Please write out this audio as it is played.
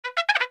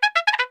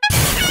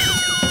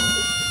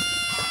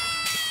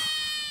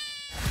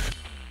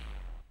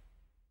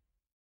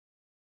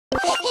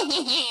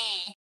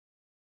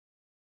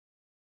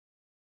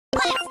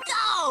Let's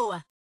go!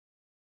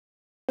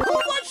 Who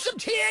wants some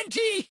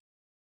TNT?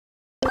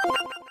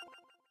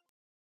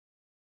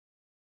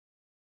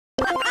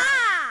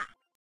 Ha!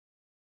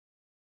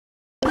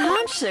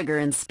 I'm sugar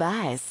and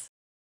spice.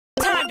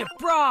 Time to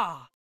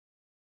brawl!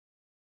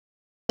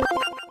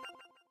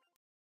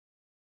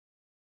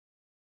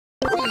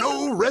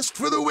 No rest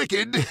for the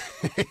wicked.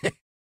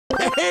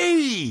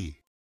 Hey!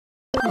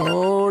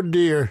 Oh,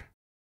 dear.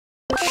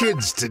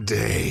 Kids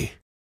today.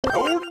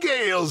 Old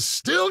Gail's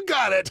still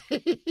got it.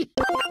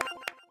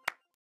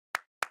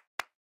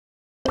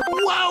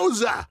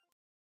 Wowza!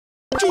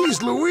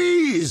 Jeez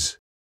Louise!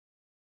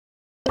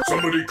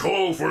 Somebody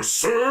call for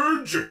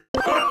Surge?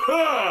 Ha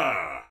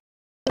ha!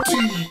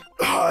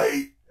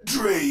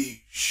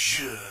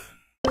 Dehydration.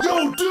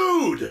 Yo,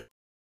 dude!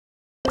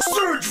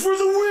 Surge for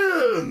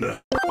the win!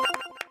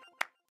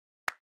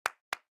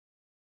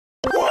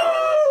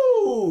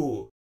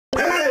 Whoa!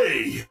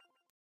 Hey!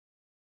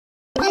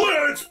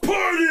 Let's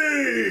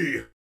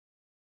party!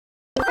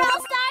 Brawl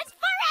Stars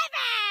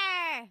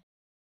forever!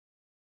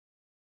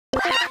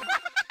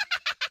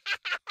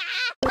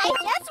 I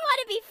just want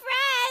to be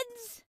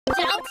friends!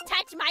 Don't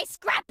touch my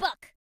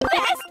scrapbook!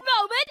 Best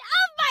moment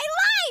of my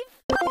life!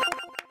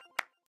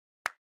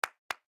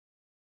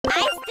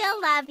 I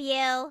still love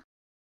you.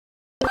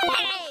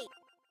 Hey!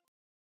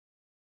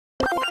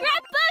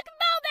 Scrapbook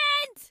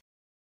moment!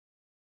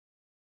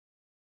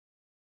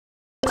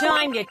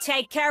 Time to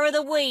take care of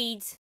the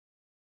weeds.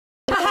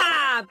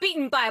 Ha-ha!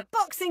 Beaten by a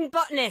boxing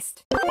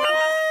botanist. No!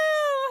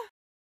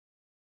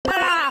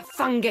 Ah,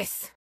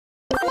 fungus.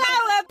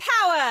 Flower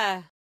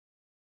power!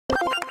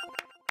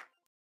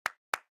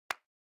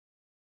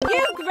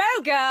 You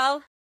grow,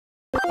 girl.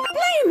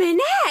 Bloomin'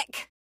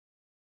 heck!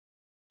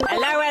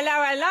 Hello,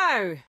 hello,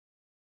 hello.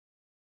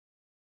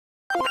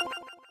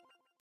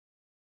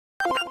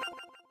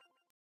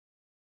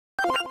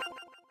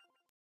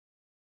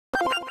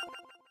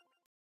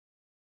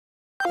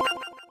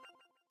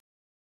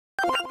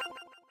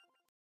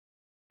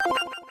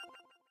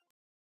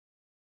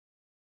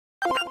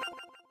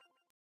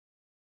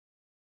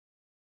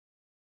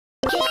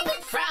 Keep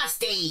it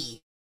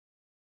frosty.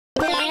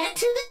 Back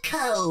to the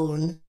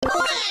cone.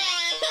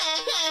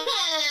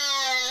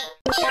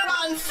 You're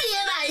on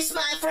thin ice,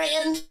 my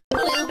friend.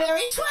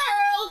 Blueberry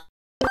twirl.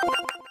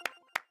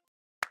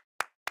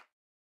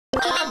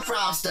 I'm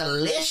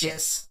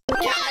Frostalicious.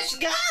 Gosh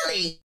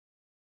golly.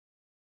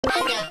 I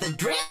got the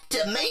drip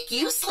to make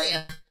you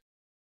slip.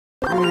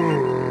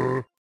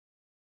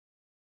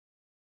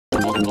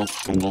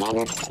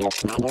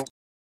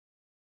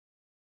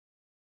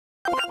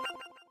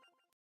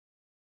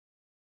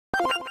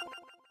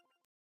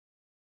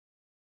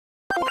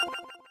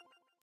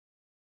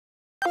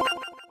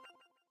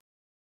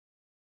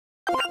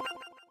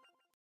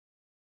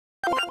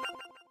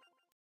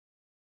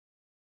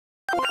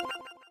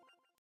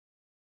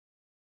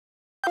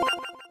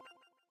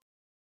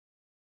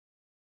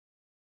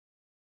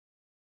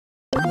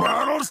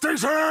 Battle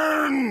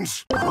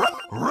stations!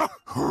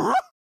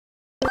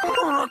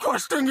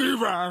 Requesting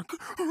evac.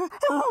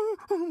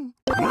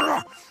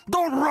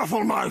 Don't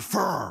ruffle my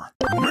fur.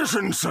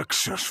 Mission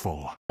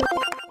successful.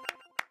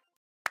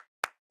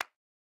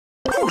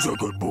 Who's a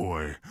good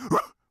boy?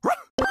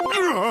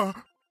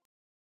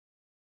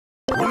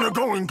 When the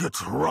going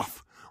gets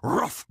rough,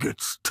 rough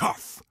gets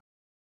tough.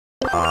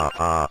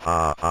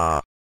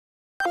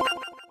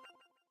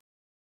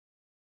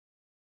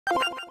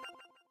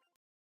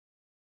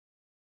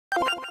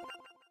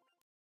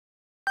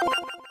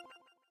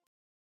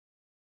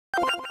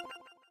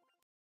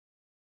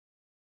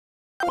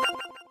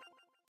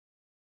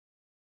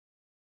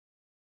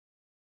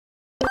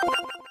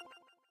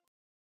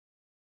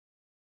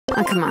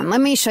 Oh, come on, let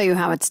me show you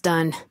how it's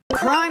done.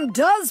 Crime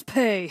does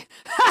pay!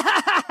 Ha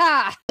ha ha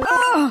ha!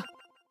 Oh!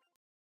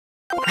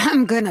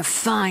 I'm gonna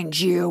find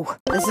you.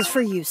 This is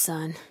for you,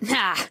 son.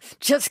 Nah,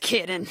 just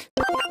kidding.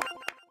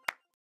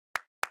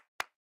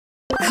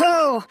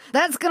 Oh,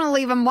 that's gonna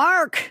leave a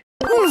mark.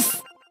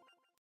 Oof!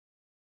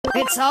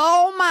 It's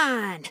all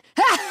mine.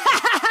 Ha ha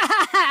ha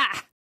ha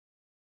ha!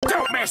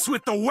 Don't mess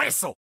with the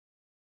whistle!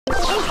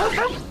 That's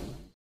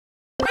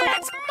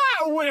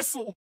my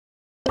whistle!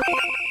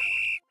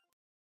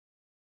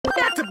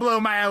 Not to blow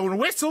my own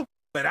whistle,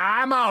 but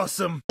I'm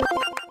awesome.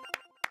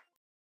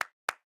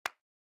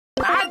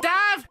 I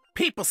dive,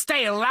 people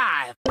stay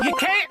alive. You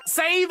can't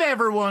save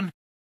everyone.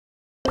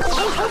 Ho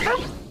ho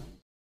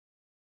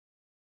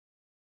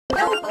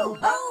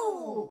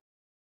ho!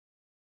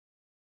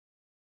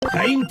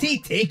 Time to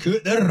take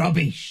out the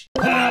rubbish.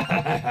 Ha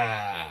ha ha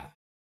ha!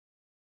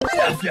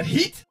 Get off your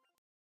heat!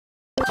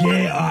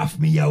 Get off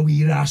me, you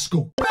wee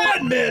rascal!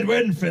 And more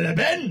win for the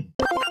bin!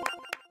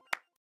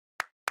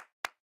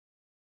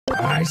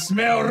 I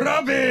smell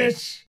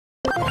rubbish!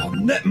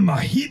 I'm nipping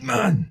my heat,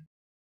 man!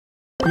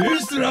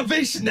 Who's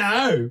rubbish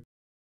now?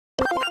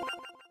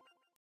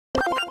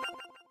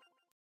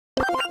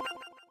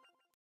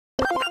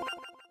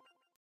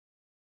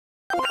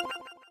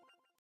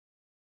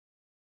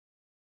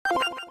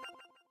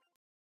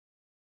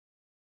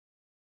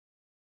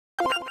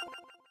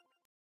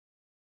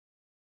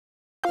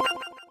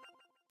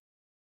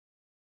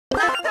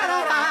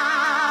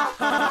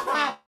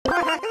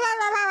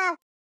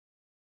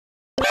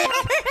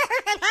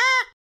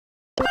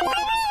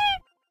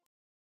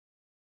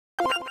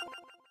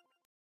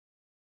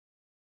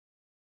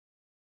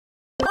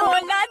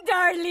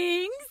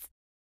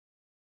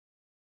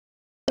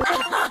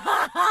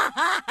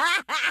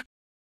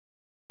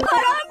 But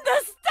I'm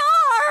the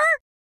star!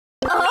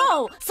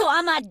 Oh, so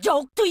I'm a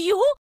joke to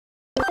you?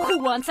 Who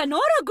wants an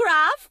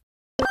autograph?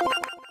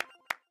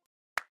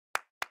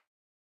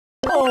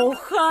 Oh,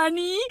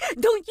 honey,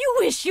 don't you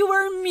wish you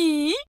were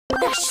me?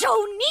 The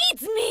show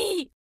needs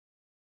me!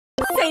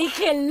 Say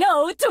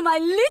hello to my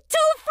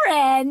little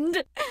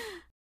friend!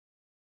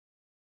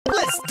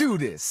 Let's do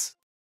this!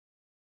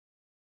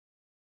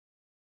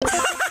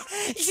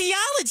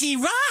 Geology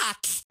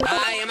rocks!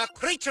 I am a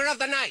creature of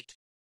the night.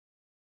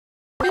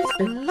 It's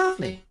been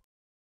lovely.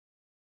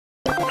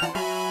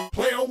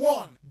 Player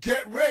one,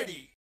 get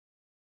ready.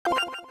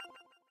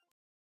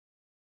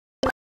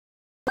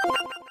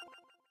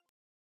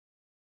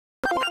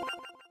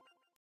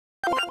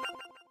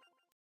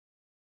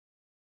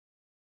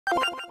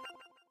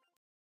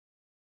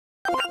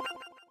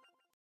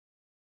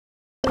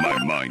 My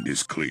mind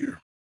is clear.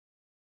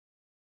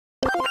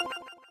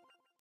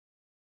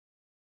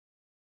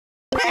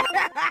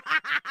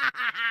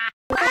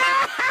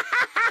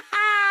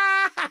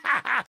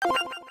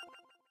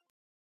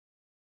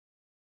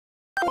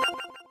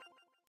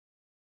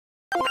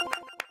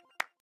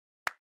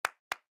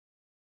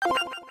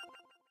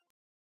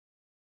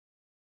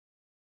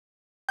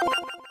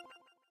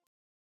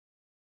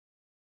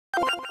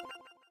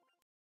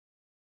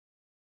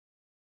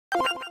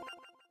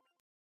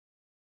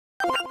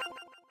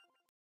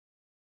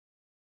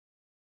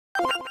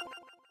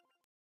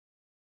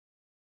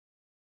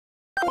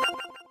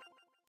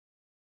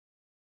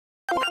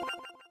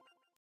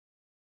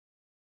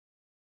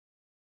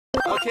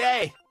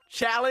 Okay,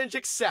 challenge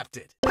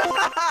accepted.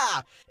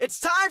 It's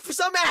time for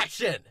some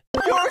action!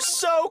 You're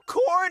so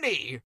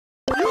corny!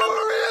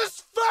 You're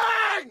his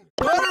fang!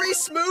 Buttery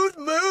smooth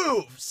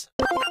moves!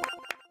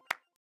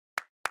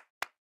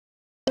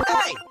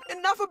 Hey,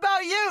 enough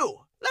about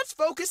you! Let's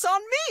focus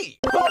on me!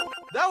 Whoa,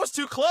 that was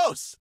too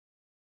close!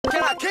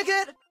 Can I kick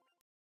it?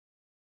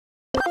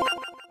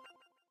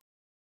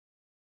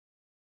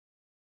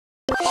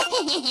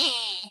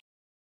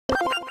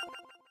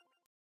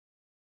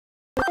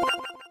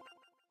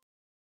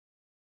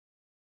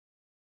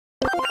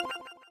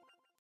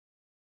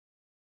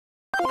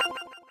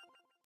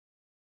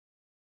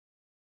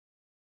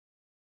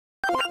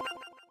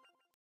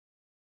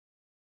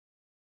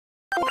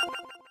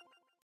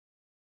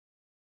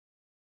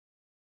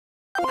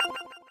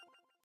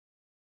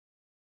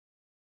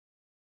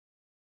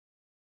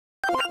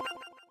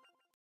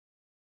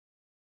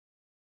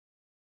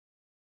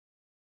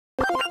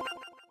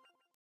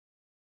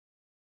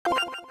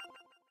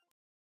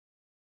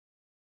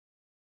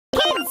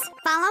 Kids,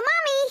 follow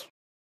Mommy!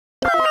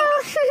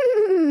 Oh,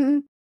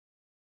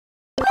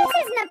 this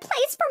isn't a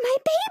place for my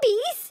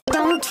babies!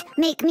 Don't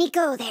make me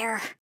go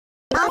there.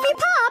 Off you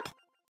pop!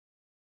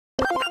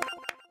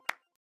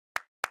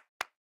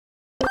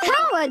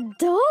 How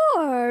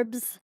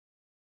adorbs!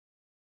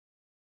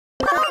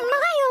 Oh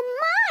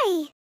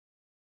my!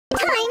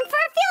 Time for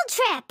a field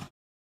trip!